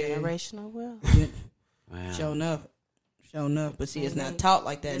 Yeah. Generational wealth. Wow. Show enough. But see, it's not taught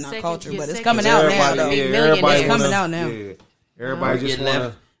like that in our Second- culture. your But it's second coming out now, though. Yeah, everybody millionaires. It's coming wanna- out now. Yeah. Everybody Or just get want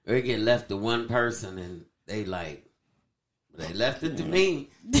left, or get left to one person and they like, they left it to me.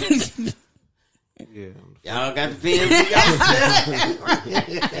 Yeah. Y'all got to pay for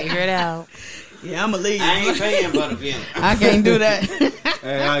yourself. Figure it out. Yeah, I'm going to leave. I ain't paying for the film. I can't do that.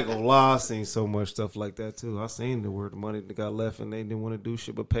 Hey, I ain't gonna lie. I seen so much stuff like that too. I seen where the money that got left and they didn't want to do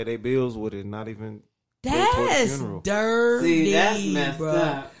shit but pay their bills with it, not even go towards the That's funeral. dirty, See, that's messed bro.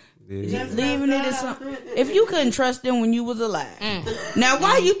 up. Yeah. Leaving it as something. If you couldn't trust them when you was alive, now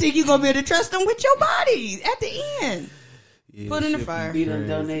why you think you gonna be able to trust them with your body at the end? Yeah, Put in the shit fire. We done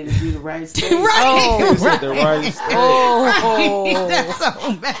donated you the right state. Right. It's at the right state. Oh, That's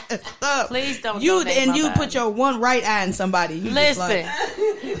so messed up. please don't. You donate and my you body. put your one right eye in somebody. You just Listen,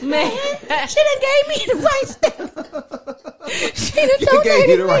 like, man. she done gave me the right step. She done She gave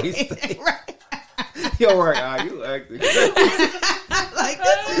you the right me. step. Right. Yo, right, you acting. Like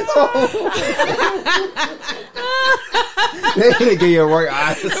this is They didn't give you a right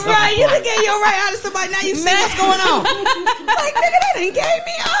eye. to right. You done somebody. gave your right eye to somebody. Now you see what's going on. Like nigga, they done gave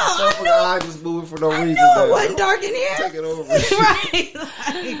me all. Motherfucker, eye just moving for no reason. No, it man. wasn't dark in here. Take it over. Right.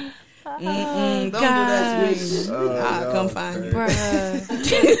 Like, Don't do that to me. I'll come find you.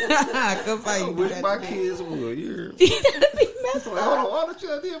 I'll come find you. Wish my kids would. That'd be messed Hold on, why don't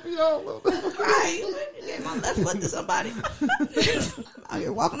you idea for y'all? Right. You gave my left foot to somebody. Out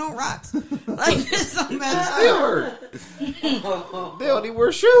here walking on rocks. Like this, something Still hurt. They don't even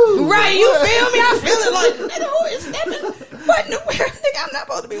wear shoes. Right, you feel me? I feel it like, nigga, who is stepping? What in the world? Nigga, I'm not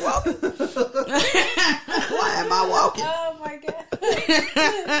supposed to be walking. Why am I walking? Oh my God.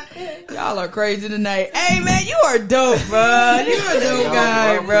 Y'all are crazy tonight. Hey, man, you are dope, bro. You are a dope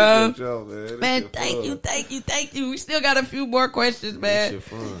guy, bro. Job, Man, thank you. We still got a few more questions, man. That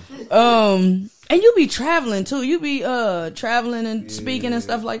shit fun. And you be traveling too. You be traveling and speaking and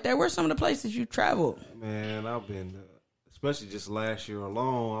stuff like that. Where's some of the places you traveled? Man, I've been, especially just last year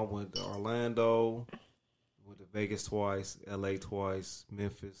alone. I went to Orlando, went to Vegas twice, LA twice,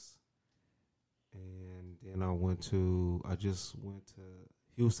 Memphis, and then I just went to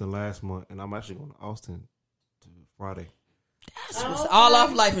Houston last month, and I'm actually going to Austin Friday. That's all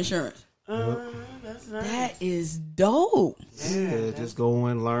off life insurance. That's nice. That is dope. Yeah, just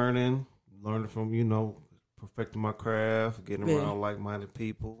going, learning from, perfecting my craft, getting around like-minded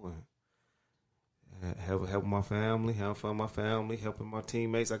people, and helping my family, having fun with my family, helping my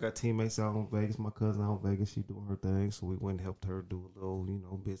teammates. I got teammates out in Vegas. My cousin out in Vegas, she doing her thing, so we went and helped her do a little,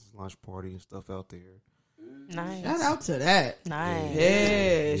 business lunch party and stuff out there. Nice. Shout out to that. Nice.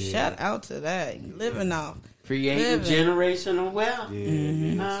 Yeah, shout out to that. Living off. Creating generational wealth. Yeah, it's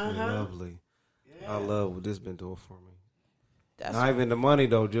been lovely. Yeah. I love what this been doing for me. That's not even the money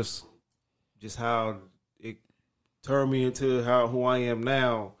though, just how it turned me into who I am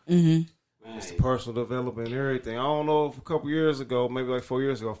now. Mm-hmm. It's the personal development and everything. I don't know if a couple years ago, maybe like 4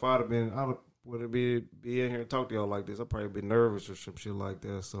 years ago, if I'd have been, would be in here and talk to y'all like this, I'd probably be nervous or some shit like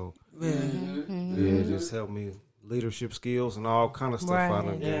that. So it just helped me leadership skills and all kind of stuff out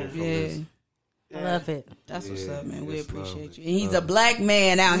of there from this. I love it. That's what's up, man. We appreciate you. It. And he's a black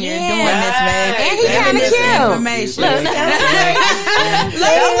man out here doing this, man. And he kind of cute. Information. Let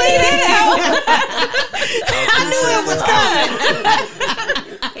him lead it out. I knew it was coming.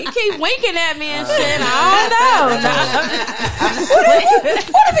 He keep winking at me and shit. I don't know.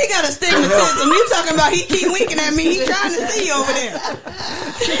 What if he got astigmatism? You talking about he keep winking at me? He trying to see you over there.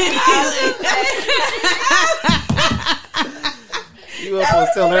 You were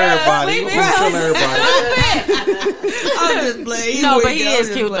supposed to tell everybody. You were supposed to tell everybody. I'm just playing. No, but he is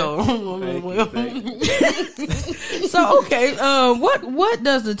cute though. So okay, what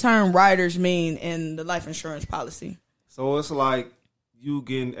does the term riders mean in the life insurance policy? So it's like you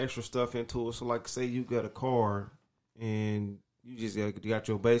getting extra stuff into it. So like say you got a car and you just got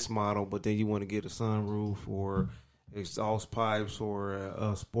your base model, but then you want to get a sunroof or exhaust pipes or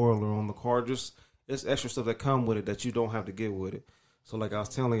a spoiler on the car. Just it's extra stuff that come with it that you don't have to get with it. So like I was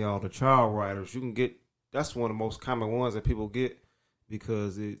telling y'all, the child riders, you can get, that's one of the most common ones that people get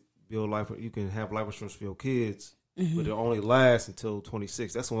because you can have life insurance for your kids, but it only lasts until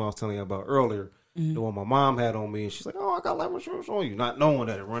 26. That's what I was telling you about earlier. The one my mom had on me, and she's like, "Oh, I got life insurance on you," not knowing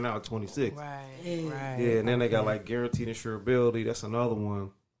that it run out at 26. Right. Yeah, and then they got like guaranteed insurability. That's another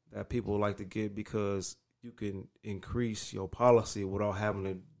one that people like to get because you can increase your policy without having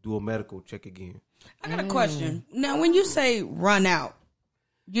to do a medical check again. I got a question. Now, when you say run out,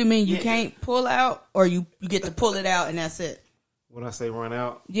 you mean you can't pull out, or you get to pull it out and that's it? When I say run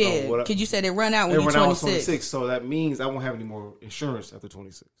out, yeah, because you said they run out when you're 26. So that means I won't have any more insurance after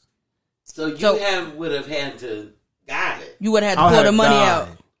 26. So you would have had to got it. You would have had to pull the money out.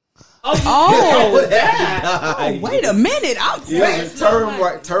 Oh, wait a minute!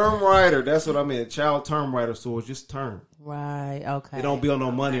 Term rider. That's what I mean. Child term rider. So it's just term. Right. Okay. It don't be on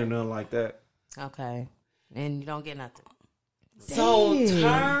no money or nothing like that. Okay. And you don't get nothing. So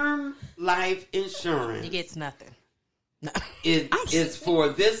term life insurance, you get nothing. No. It's for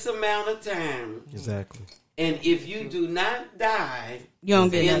this amount of time. Exactly. And if you do not die you don't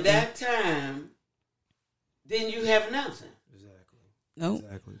get in that time, then you have nothing. Exactly. No. Nope.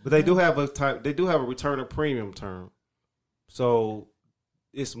 Exactly. But they do have a type. They do have a return of premium term, so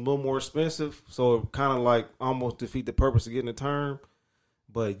it's a little more expensive. So it kind of like almost defeat the purpose of getting a term.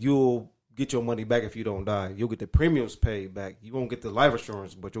 But you'll get your money back if you don't die. You'll get the premiums paid back. You won't get the life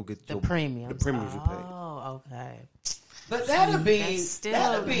insurance, but you'll get the premiums. The premiums you pay. Oh, okay. But that'll be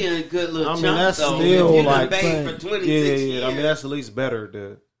a good little chunk. That's though. still you like for 26 years. I mean, that's at least better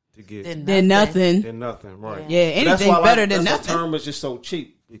to get than nothing. Than nothing, right? Yeah, anything better than nothing. The term is just so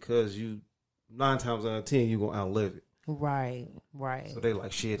cheap because 9 times out of 10 you gonna outlive it. Right. So they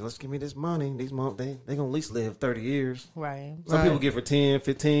like, shit, let's give me this money. These months they gonna at least live 30 years. Right. Some people get for 10,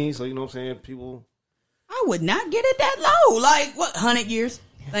 15. So you know what I'm saying? People. I would not get it that low. Like what? 100 years?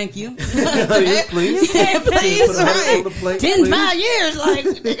 Thank you. Please. Please, right. 5 years. Like,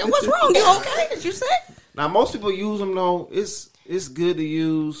 nigga, what's wrong? You okay? Is you sick? Now, most people use them, though. It's good to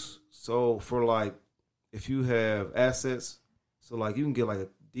use. So, for, like, if you have assets, so, like, you can get, like, a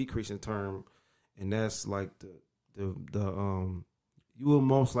decrease in term, and that's, like, the you will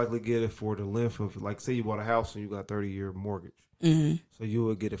most likely get it for the length of, like, say you bought a house and you got 30-year mortgage. Mm-hmm. So you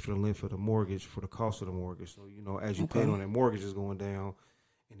will get it for the length of the mortgage, for the cost of the mortgage. So, you know, as you pay on that mortgage is going down,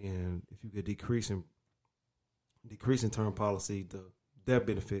 and then if you get decreasing term policy, the debt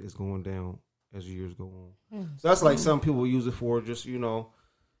benefit is going down as years go on. Mm-hmm. So that's like some people use it for, just, you know,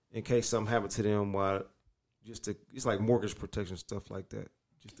 in case something happened to them, it's like mortgage protection, stuff like that.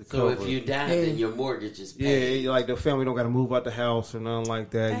 Just to so cover. If you die, then your mortgage is paid. Yeah, like the family don't got to move out the house or nothing like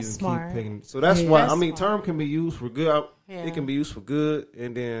that. That's you can smart. keep paying. So that's why, That's I mean, smart. term can be used for good. Yeah. It can be used for good.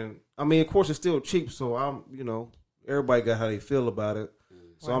 And then, I mean, of course, it's still cheap. So everybody got how they feel about it.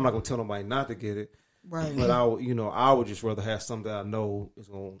 So I'm not going to tell nobody not to get it. Right. But I would just rather have something that I know is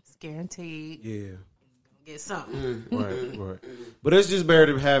going to. It's guaranteed. Yeah. Get something. Right. But it's just better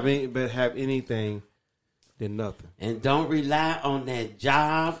to have anything than nothing. And don't rely on that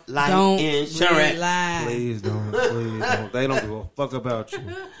job life insurance. Please don't. They don't give a fuck about you.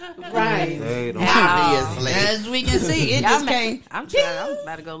 Right. They don't. Obviously. As we can see, it just came. I'm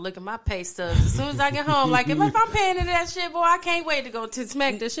about to go look at my pay stubs as soon as I get home. Like, if I'm paying into that shit, boy, I can't wait to go to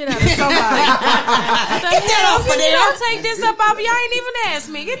smack the shit out of somebody. Get that off of there. Don't take this up off. Y'all ain't even asked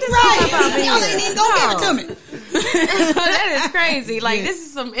me. Get this up off me. Y'all ain't even gonna give it to me. That is crazy. Like, this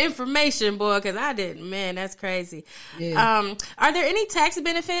is some information, boy, because I didn't. Man, that's crazy. Yeah. Are there any tax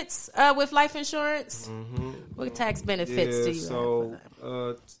benefits with life insurance? Mm-hmm. What tax benefits do you have? So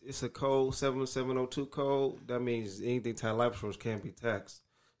it's a code, 7702 code. That means anything tied to life insurance can't be taxed.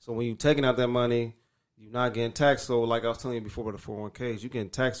 So when you're taking out that money, you're not getting taxed. So like I was telling you before about the 401ks, you're getting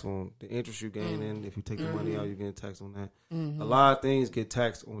taxed on the interest you gain in. If you take the money out, you're getting taxed on that. Mm-hmm. A lot of things get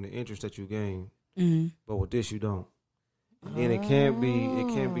taxed on the interest that you gain. Mm-hmm. But with this, you don't. And it can't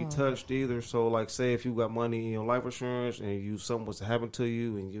be touched either. So, like, say if you got money in your life insurance and something was to happen to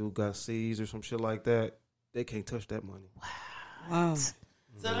you and you got seized or some shit like that, they can't touch that money. Wow. So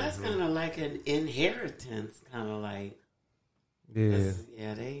that's kind of like an inheritance, kind of like. Yeah.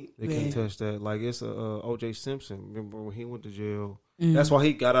 Yeah, they can't touch that. Like, it's O.J. Simpson. Remember when he went to jail? Mm-hmm. That's why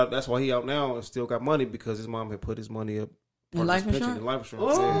he got out. That's why he out now and still got money, because his mom had put his money up. Life insurance?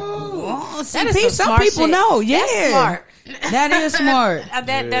 Oh, some people shit. know. Yeah, that's smart. That is smart.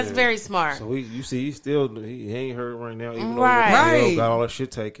 That's very smart. So you see, he ain't hurt right now, even though Right. he got all that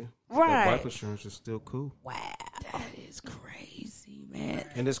shit taken. Right. That life insurance is still cool. Wow, that is crazy, man.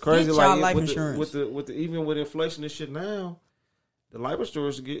 And it's crazy, Get like y'all life with insurance. the even with inflation and shit now, the life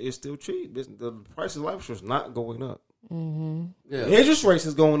insurance is still cheap. The price of life insurance is not going up. Mm-hmm. Yeah. The interest rates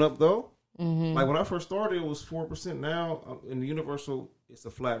is going up though. Mm-hmm. Like when I first started, it was 4%. Now in the universal, it's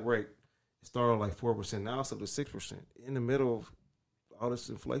a flat rate. It started like 4%. Now it's up to 6%. In the middle of all this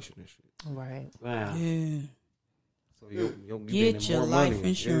inflation and shit. Right. Wow. Yeah. So you'll get your life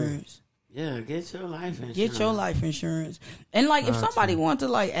insurance. Yeah, get your life insurance. Get your life insurance. And like, if somebody wanted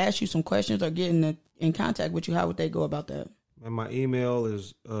to like ask you some questions or get in contact with you, how would they go about that? And my email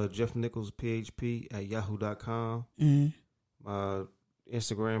is jeffnicholsphp@yahoo.com. Mm-hmm. My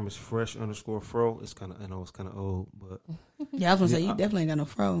Instagram is fresh_fro. It's kind of old, but yeah, I was gonna say you definitely ain't got no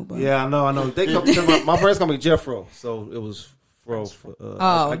fro. But yeah, I know. They come, my friends call me Jeffro, so it was fro.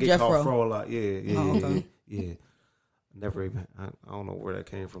 I get Jeffro. called fro a lot. Yeah. Okay. Yeah. Never even. I don't know where that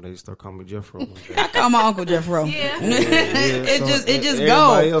came from. They just start calling me Jeffro. I call my uncle Jeffro. Yeah. It just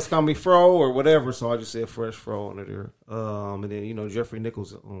go. Everybody else call me Fro or whatever, so I just said Fresh Fro under there. And then Jeffrey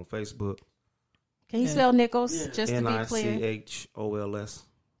Nichols on Facebook. Can you spell Nichols just to be clear? Nichols.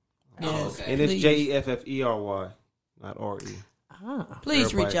 Yes, and it's Jeffery, not RE.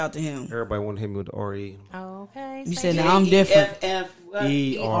 Please reach out to him. Everybody want to hit me with the RE. Okay. You said now I'm different.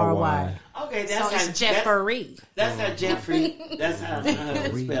 ERY. Okay, So it's Jeffery. That's how Jeffrey. That's how I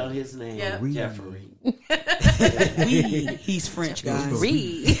spell his name. Yep. Jeffery. He's French, guys.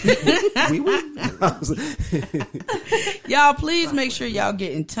 Y'all, please make sure y'all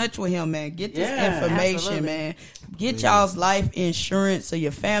get in touch with him, man. Get this information, man. Get y'all's life insurance so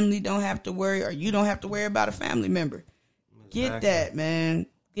your family don't have to worry, or you don't have to worry about a family member. Get that, man.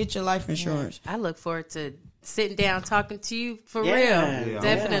 Get your life insurance. I look forward to sitting down talking to you for real. Yeah,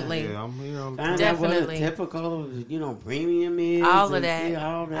 Definitely. Yeah, I'm here. Find out what a typical, premium is. All of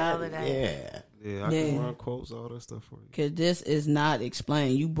that. Yeah, I can run quotes, all that stuff for you. Because this is not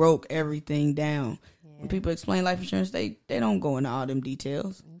explained. You broke everything down. When people explain life insurance, they don't go into all them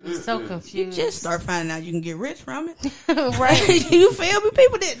details. I'm so confused. You just start finding out you can get rich from it. Right. You feel me?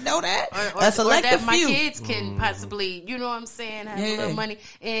 People didn't know that. That's a select that my few. kids can possibly, you know what I'm saying, have a little money.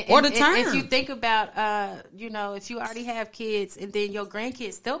 Or the term. If you think about, you know, if you already have kids and then your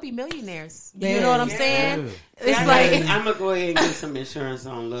grandkids, they'll be millionaires. You know what I'm saying? It's like I'm gonna go ahead and get some insurance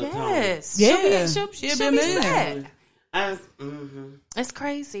on little Tony. yes, Yeah. she'll She'll be be a millionaire. set. It's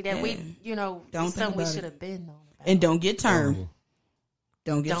crazy that we, you know, Don't it's think something we about should it. have been on. And don't get term.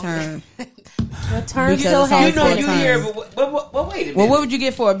 Don't get term. Your term Because still it's only has You know, four you times. hear, but wait a minute. Well, what would you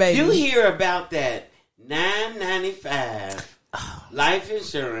get for it, baby? You hear about that $9.95 life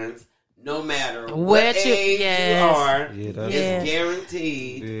insurance, no matter what age you are, it's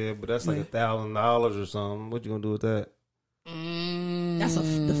guaranteed. Yeah, but that's like $1,000 or something. What you gonna do with that? That's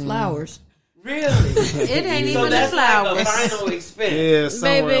the flowers. Really? It ain't So even the that's flowers. like a final expense. Yeah,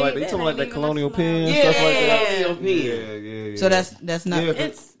 somewhere Baby, like they that talking like ain't that even colonial the pen, Yeah, stuff like that. colonial pen. Yeah. So that's not. Yeah,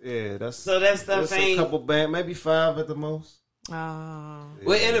 It's that's So that stuff that's a ain't. couple band, maybe 5 at the most. oh.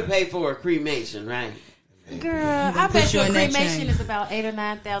 Well, it'll pay for a cremation, right? Girl, I put bet you your in that cremation chain. is about 8,000 or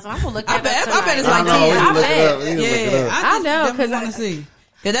 9,000. I'm gonna look I that bet. up I bet it's tonight. like 10. I bet. Yeah, I know, because 'cause I want to see.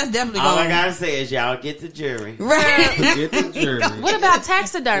 Because that's definitely All I going. gotta say is y'all get the jury. Right. Get the jury. What about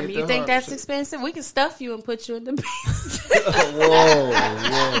taxidermy? Get You the think heart that's shit. expensive? We can stuff you and put you in the base. Whoa.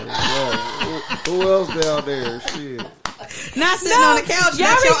 Who else down there? Shit. Not sitting on the couch. Y'all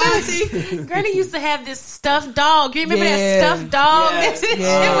That's your remember? auntie. Granny used to have this stuffed dog. You remember Yeah. that stuffed dog? Yes. It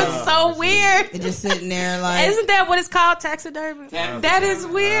was so weird. It just sitting there like. Isn't that what it's called, taxidermy? That is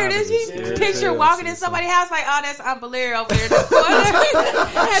weird. Is you picture walking in somebody's house like, oh, that's Aunt Valeria over there in the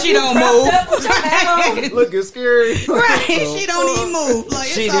corner. She don't move. Right. Looking scary. Right. She don't even move. Like,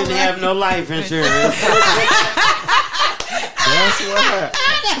 She it's didn't all have no life insurance. That's what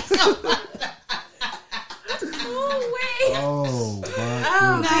happened. Oh,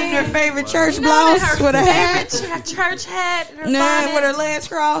 my Not in her favorite church Not blouse in her with a hat. favorite church hat. Her Nah, bonnet, with her legs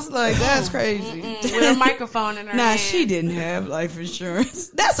crossed. Like, that's crazy. with a microphone in her Nah, hand. she didn't have life insurance.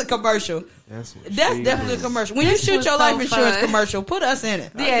 That's a commercial. That's Definitely a commercial. When you This shoot was your so life insurance fun. commercial, put us in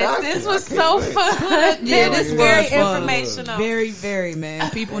it. Yes, this was so fun. Yeah, It this was very was fun. informational. Very, very, man.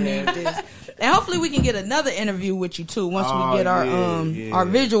 People need this. And hopefully we can get another interview with you too once we get our our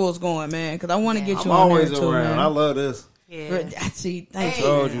visuals going, man. Because I want to get I'm you on always there too, around. man. I love this. Yeah. I see. Thank Hey. you.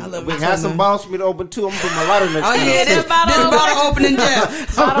 Told you. I love We it had so some much. bottles for me to open too. I'm gonna put my lighter next Oh to yeah, it. this bottle opening,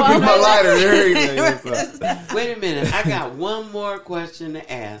 Jeff. I'm gonna put my lighter and everything. Wait a minute. I got one more question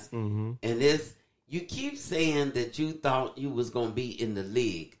to ask. And this, you keep saying that you thought you was going to be in the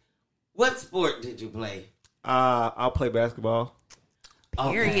league. What sport did you play? I'll play basketball.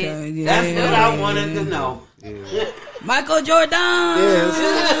 Period. Yeah. That's what I wanted to know. Michael Jordan.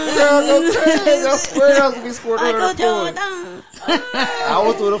 Yes. Girl, go crazy. I swear I was gonna be scoring Michael 100 points. Jordan. I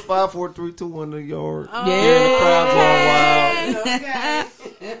was doing a 5, 4, 3, 2 in the yard. Yeah. The crowd going wild.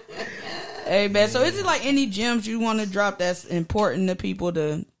 Hey man, so is it like any gems you want to drop that's important to people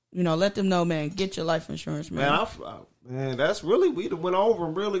to, let them know, man, get your life insurance, man. Man, that's really, we went over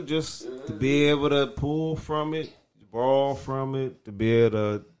and really just to be able to pull from it, borrow from it, to be able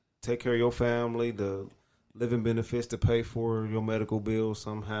to take care of your family, the living benefits to pay for your medical bills,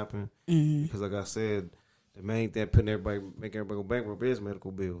 something happen. Mm-hmm. Because like I said, the main thing making everybody go bankrupt is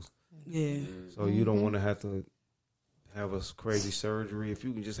medical bills. Yeah. So you don't want to have to have a crazy surgery. If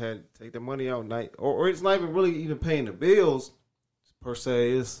you can just take the money out night, or it's not even really even paying the bills per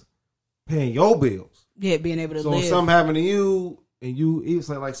se, it's paying your bills. Yeah, being able to So live. if something happened to you, and it's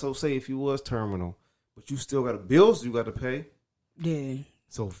like so say if you was terminal, but you still got bills you got to pay. Yeah.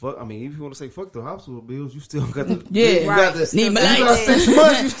 So fuck. I mean, if you want to say fuck the hospital bills, you still got to. Yeah, you right. got to, Need my you got lights. 6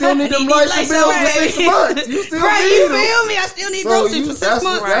 months. You still need them lights and bills for 6 months. You still Right, need you them. feel me? I still need So groceries for 6 that's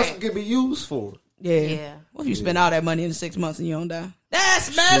months. that's what it can be used for. Yeah. What if you spend all that money in 6 months and you don't die?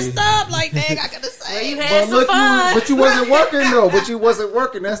 That's messed up. Like, dang, I gotta say. You had some fun. But you wasn't working though. But you wasn't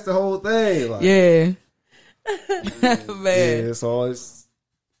working. That's the whole thing. Like, Yeah. Man. yeah. So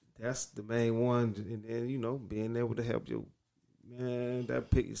that's the main one, and then being able to help you. Man,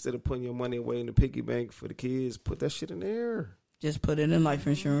 instead of putting your money away in the piggy bank for the kids, put that shit in there. Just put it in life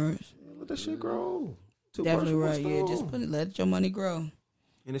insurance. Let that shit grow. Definitely right. Yeah, just let your money grow.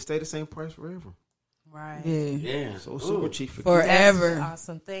 And it stay the same price forever. Right. Yeah. Yeah. So super cheap for Forever. That's the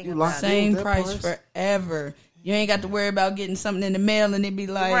awesome thing. You about locked it. Same that price price? forever. You ain't got to worry about getting something in the mail and it be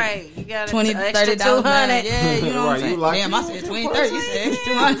like Right. You got $20, extra $30. $200. Yeah, you know what I'm Right, you saying? locked Damn, in. I said 20, 30. You said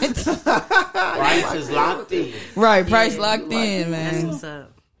 $200. Price is locked in. Right, price Yeah, locked in, That's man. what's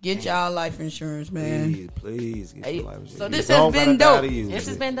up. Get y'all life insurance, man. Please get your life insurance. So this has been dope. This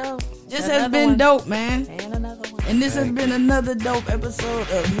has been dope. This has been dope, man. And another one. And this has been another dope episode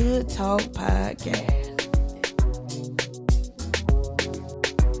of Hood Talk Podcast.